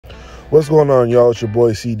What's going on, y'all? It's your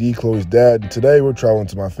boy CD, Chloe's dad, and today we're traveling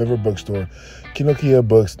to my favorite bookstore, Kinokea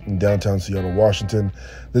Books in downtown Seattle, Washington.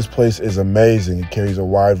 This place is amazing. It carries a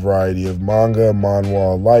wide variety of manga,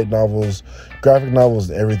 manhwa, light novels, graphic novels,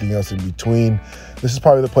 and everything else in between. This is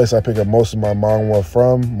probably the place I pick up most of my manga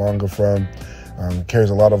from. Carries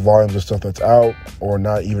a lot of volumes of stuff that's out or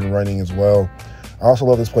not even running as well. I also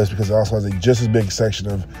love this place because it also has a just as big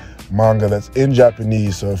section of manga that's in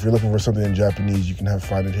Japanese. So if you're looking for something in Japanese, you can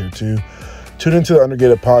find it here too. Tune into the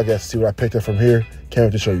Undergated Podcast to see what I picked up from here. Can't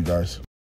wait to show you guys.